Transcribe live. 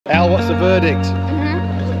What's the verdict?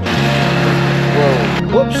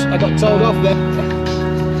 Whoa. Whoops, I got told off there.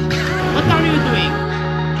 What are you doing?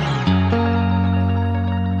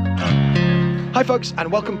 Hi folks,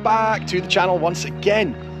 and welcome back to the channel once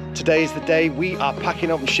again. Today is the day we are packing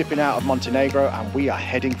up and shipping out of Montenegro, and we are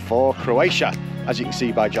heading for Croatia. As you can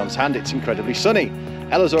see by John's hand, it's incredibly sunny.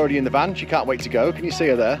 Ella's already in the van, she can't wait to go. Can you see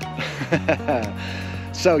her there?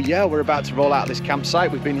 So yeah, we're about to roll out this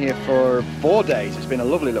campsite. We've been here for 4 days. It's been a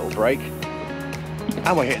lovely little break.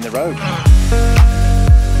 And we're hitting the road.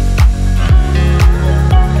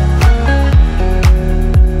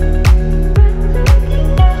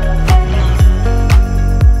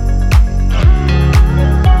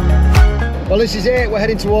 Well, this is it. We're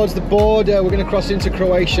heading towards the border. We're going to cross into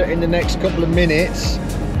Croatia in the next couple of minutes.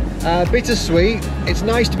 Bittersweet. It's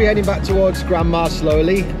nice to be heading back towards Grandma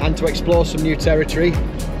slowly and to explore some new territory.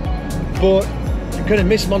 But you're going to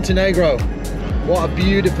miss Montenegro. What a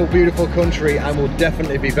beautiful, beautiful country, and we'll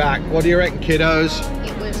definitely be back. What do you reckon, kiddos?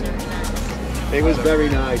 It was very nice. It was very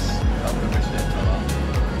nice.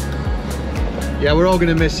 Yeah, we're all going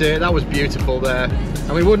to miss it. That was beautiful there.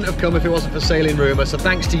 And we wouldn't have come if it wasn't for Sailing Rumour, so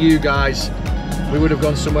thanks to you guys. We would have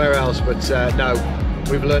gone somewhere else, but no,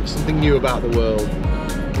 we've learned something new about the world.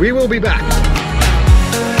 We will be back.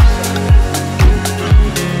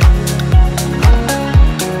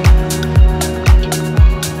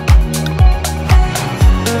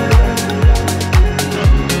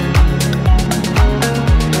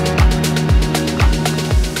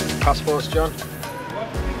 Passports, John.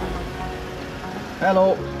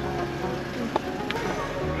 Hello.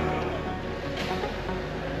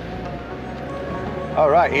 All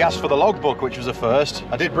right, he asked for the logbook, which was a first.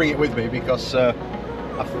 I did bring it with me because I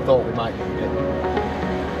thought we might need it.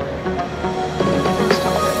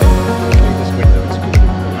 This window is good.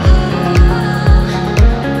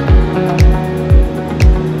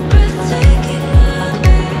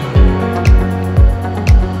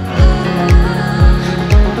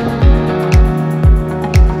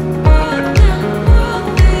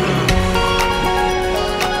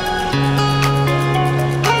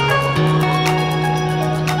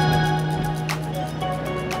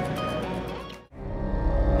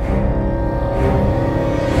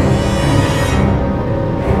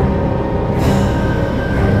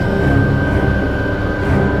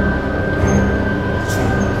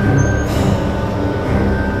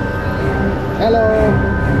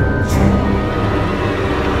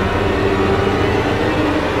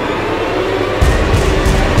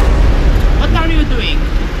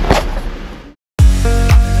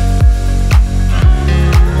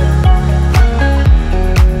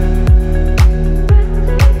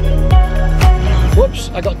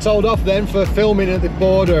 I got told off then for filming at the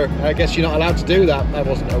border. I guess you're not allowed to do that. I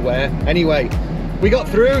wasn't aware. Anyway, we got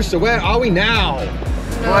through, so where are we now?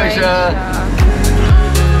 Croatia.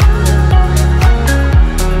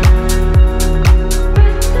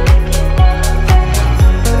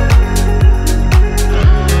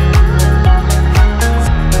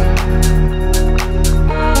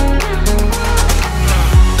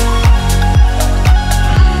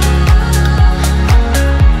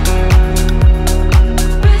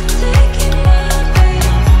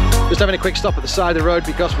 Having a quick stop at the side of the road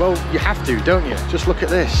because, well, you have to, don't you? Just look at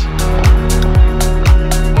this.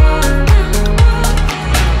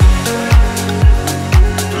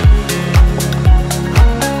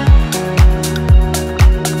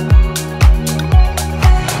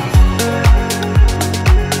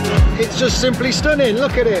 It's just simply stunning.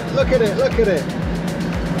 Look at it, look at it, look at it.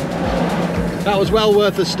 That was well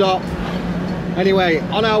worth a stop. Anyway,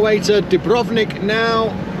 on our way to Dubrovnik now.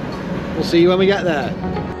 We'll see you when we get there.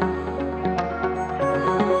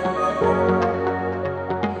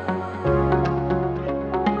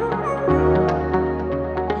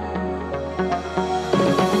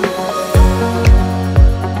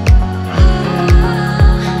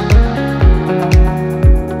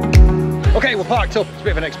 Parked up. It's a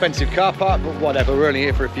bit of an expensive car park, but whatever, we're only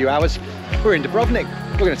here for a few hours. We're in Dubrovnik.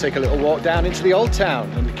 We're going to take a little walk down into the old town,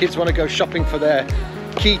 and the kids want to go shopping for their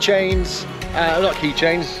keychains, not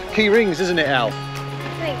keychains, key rings, isn't it, Al?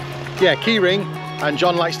 Yeah, key ring, and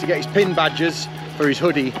John likes to get his pin badges for his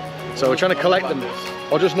hoodie, so we're trying to collect them,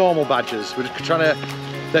 or just normal badges. We're just trying to,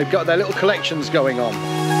 they've got their little collections going on.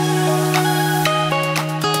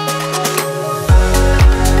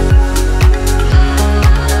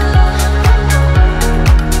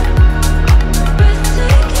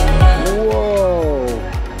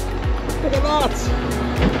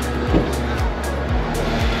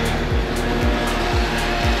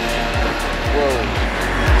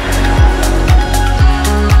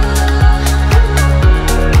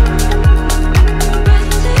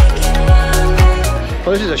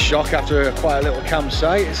 Well, this is a shock after quite a little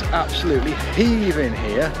campsite. It's absolutely heaving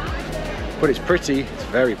here, but it's pretty. It's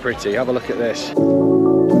very pretty. Have a look at this.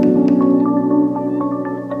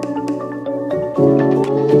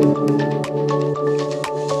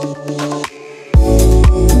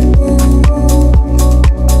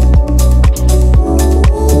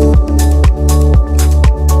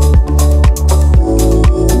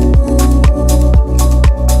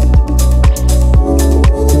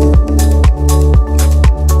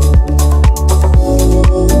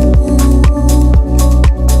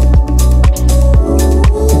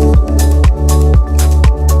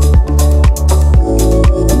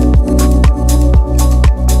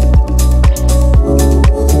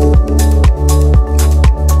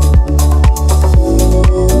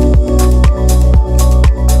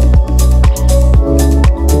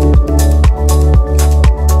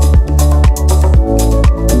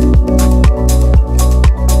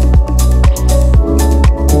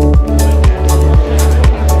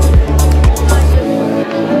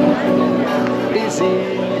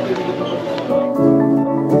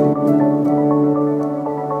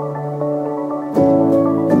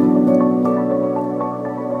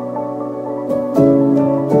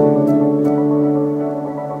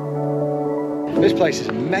 This place is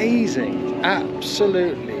amazing,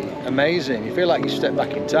 absolutely amazing. You feel like you step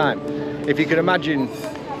back in time. If you could imagine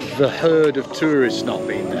the herd of tourists not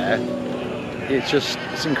being there,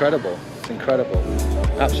 it's incredible. It's incredible.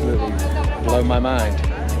 Absolutely blown my mind.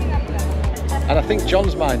 And I think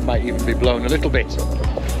John's mind might even be blown a little bit.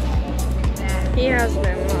 He has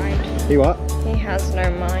no mind. He what? He has no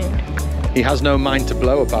mind. He has no mind to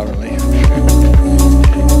blow, apparently.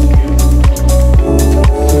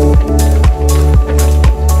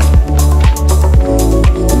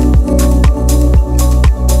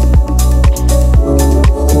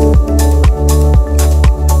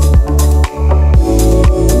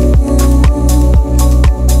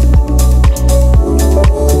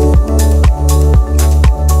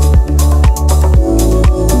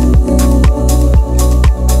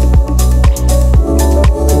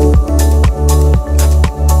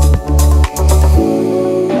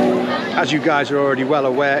 As you guys are already well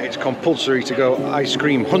aware, it's compulsory to go ice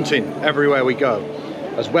cream hunting everywhere we go,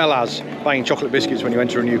 as well as buying chocolate biscuits when you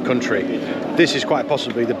enter a new country. This is quite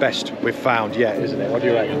possibly the best we've found yet, isn't it? What do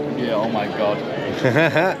you reckon? Yeah, oh my god.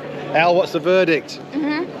 Elle, what's the verdict?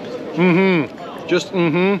 Just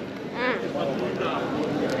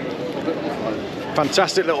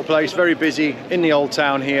Fantastic little place, very busy in the old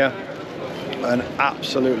town here, and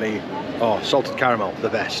absolutely, oh, salted caramel, the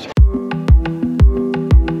best.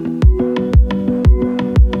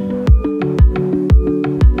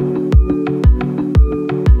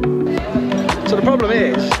 So the problem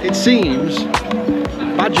is, it seems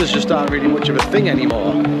badgers just aren't really much of a thing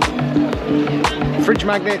anymore. Fridge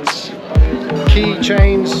magnets, key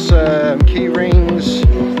chains, key rings,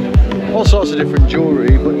 all sorts of different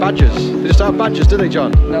jewellery, but badgers, they just aren't badgers, do they,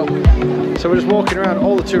 John? No. So we're just walking around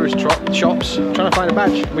all the tourist shops trying to find a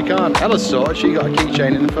badge. We can't. Ella's sorted, she got a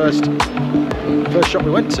keychain in the first shop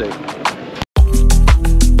we went to.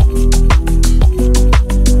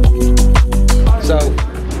 So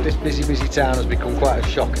this busy town has become quite a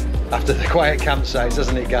shock after the quiet campsites,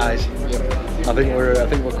 hasn't it, guys? Yep. I think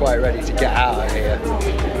we're quite ready to get out of here.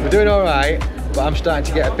 We're doing all right, but I'm starting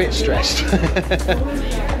to get a bit stressed.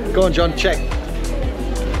 Go on, John, check.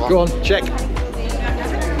 Go on, check.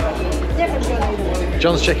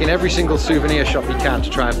 John's checking every single souvenir shop he can to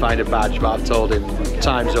try and find a badge, but I've told him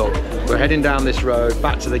time's up. We're heading down this road,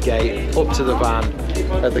 back to the gate, up to the van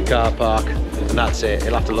at the car park, and that's it.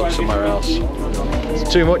 He'll have to look somewhere else.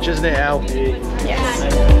 It's too much, isn't it, Elle? Yes.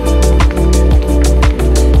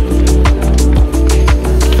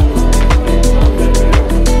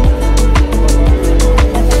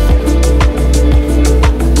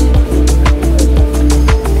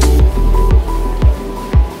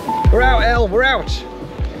 We're out.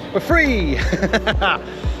 We're free.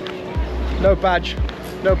 No badge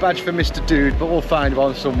for Mr. Dude, but we'll find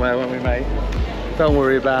one somewhere, won't we, mate? Don't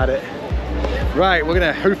worry about it. Right, we're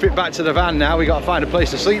gonna hoof it back to the van now. We gotta find a place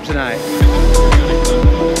to sleep tonight.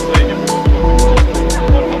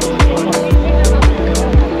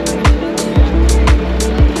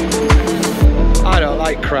 I don't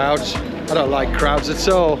like crowds. I don't like crowds at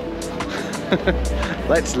all.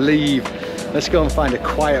 Let's leave. Let's go and find a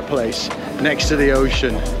quiet place next to the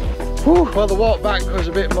ocean. Whew, well, the walk back was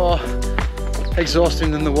a bit more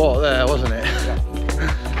exhausting than the walk there, wasn't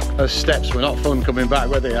it? Those steps were not fun coming back,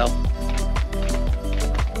 were they, Elle?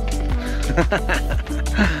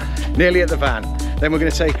 Nearly at the van. Then we're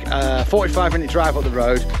going to take a 45-minute drive up the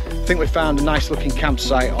road, I think we found a nice looking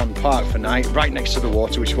campsite on Park for night, right next to the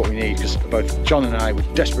water, which is what we need because both John and I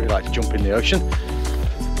would desperately like to jump in the ocean.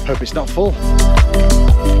 Hope it's not full.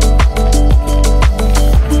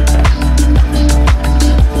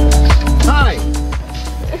 Hi!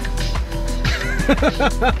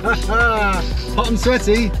 Hot and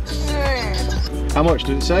sweaty. How much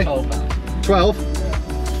did it say? 12. 12?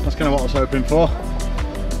 That's kind of what I was hoping for.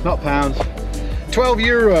 Not pounds. 12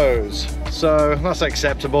 euros. So that's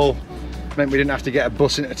acceptable. Meant we didn't have to get a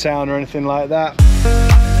bus into town or anything like that.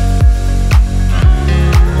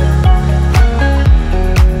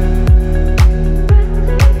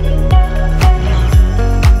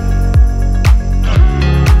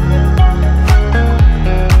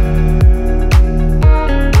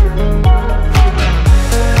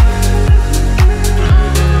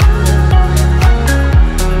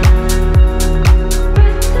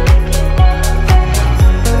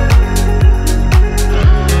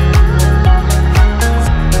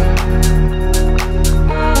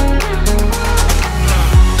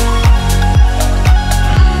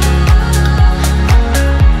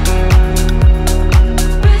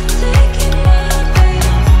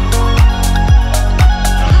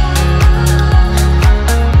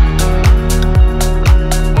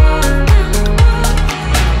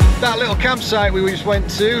 Campsite we just went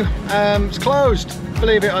to, it's closed,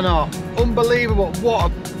 believe it or not. Unbelievable. What a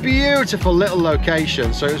beautiful little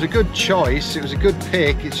location. So it was a good choice, it was a good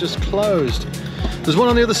pick, it's just closed. There's one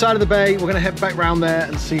on the other side of the bay. We're going to head back round there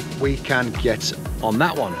and see if we can get on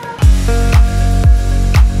that one.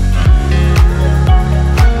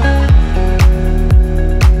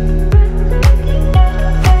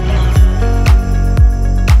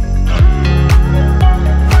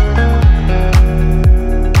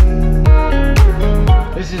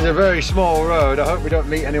 A very small road. I hope we don't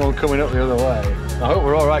meet anyone coming up the other way. I hope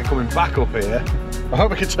we're all right coming back up here. I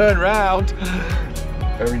hope we can turn round.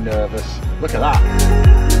 Very nervous. Look at that.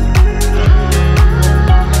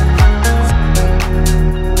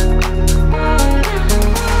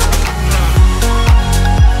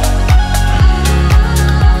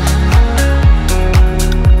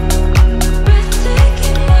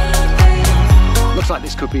 Looks like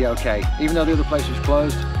this could be okay. Even though the other place was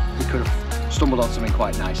closed, we could have stumbled on something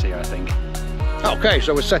quite nice here, I think. Okay,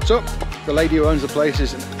 so we're set up. The lady who owns the place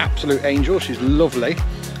is an absolute angel. She's lovely.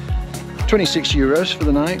 26 euros for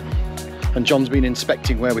the night. And John's been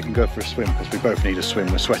inspecting where we can go for a swim because we both need a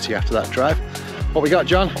swim. We're sweaty after that drive. What we got,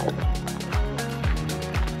 John?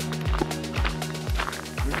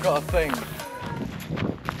 We've got a thing.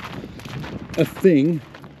 A thing?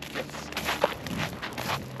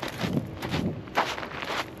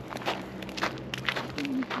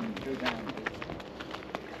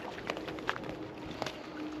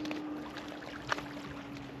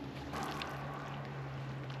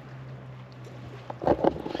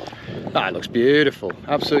 Ah, it looks beautiful,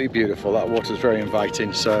 absolutely beautiful. That water's very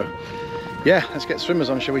inviting. So yeah, let's get swimmers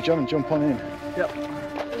on, shall we, John, and jump on in? Yep.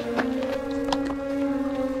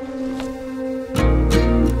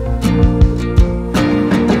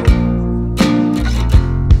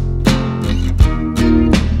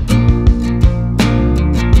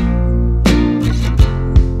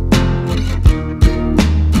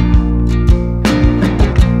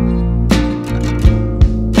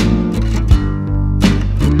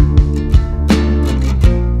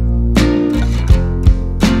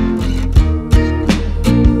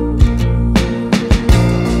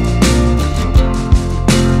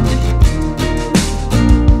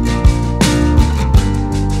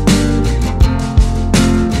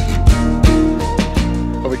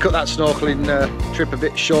 Cut that snorkeling trip a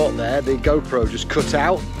bit short there. The GoPro just cut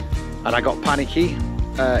out and I got panicky.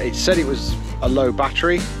 It said it was a low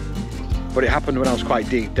battery, but it happened when I was quite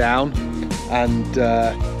deep down, and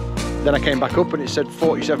then I came back up and it said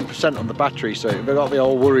 47% on the battery, so it got me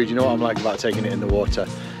all worried. You know what I'm like about taking it in the water.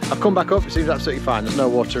 I've come back up, it seems absolutely fine. There's no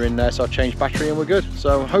water in there, so I've changed battery and we're good.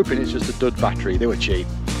 So I'm hoping it's just a dud battery. They were cheap.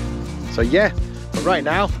 So yeah, but right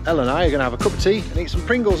now Elle and I are going to have a cup of tea and eat some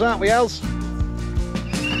Pringles, aren't we, Els?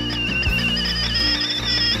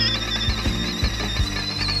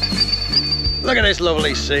 Look at this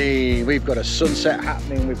lovely scene. We've got a sunset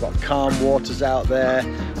happening, we've got calm waters out there.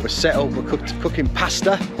 We're set up, we're cooking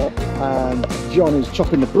pasta, and John is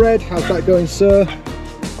chopping the bread. How's that going, sir?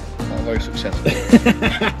 Not very successful.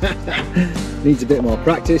 Needs a bit more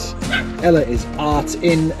practice. Ella is art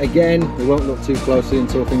in again. We won't look too closely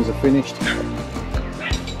until things are finished.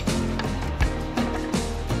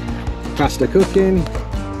 Pasta cooking.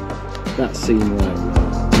 That seam right.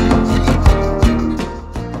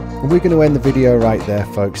 And we're going to end the video right there,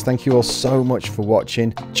 folks. Thank you all so much for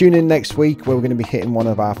watching. Tune in next week where we're going to be hitting one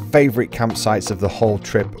of our favourite campsites of the whole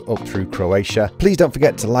trip up through Croatia. Please don't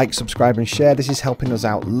forget to like, subscribe and share. This is helping us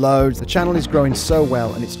out loads. The channel is growing so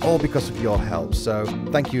well and it's all because of your help. So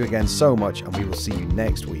thank you again so much and we will see you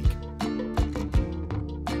next week.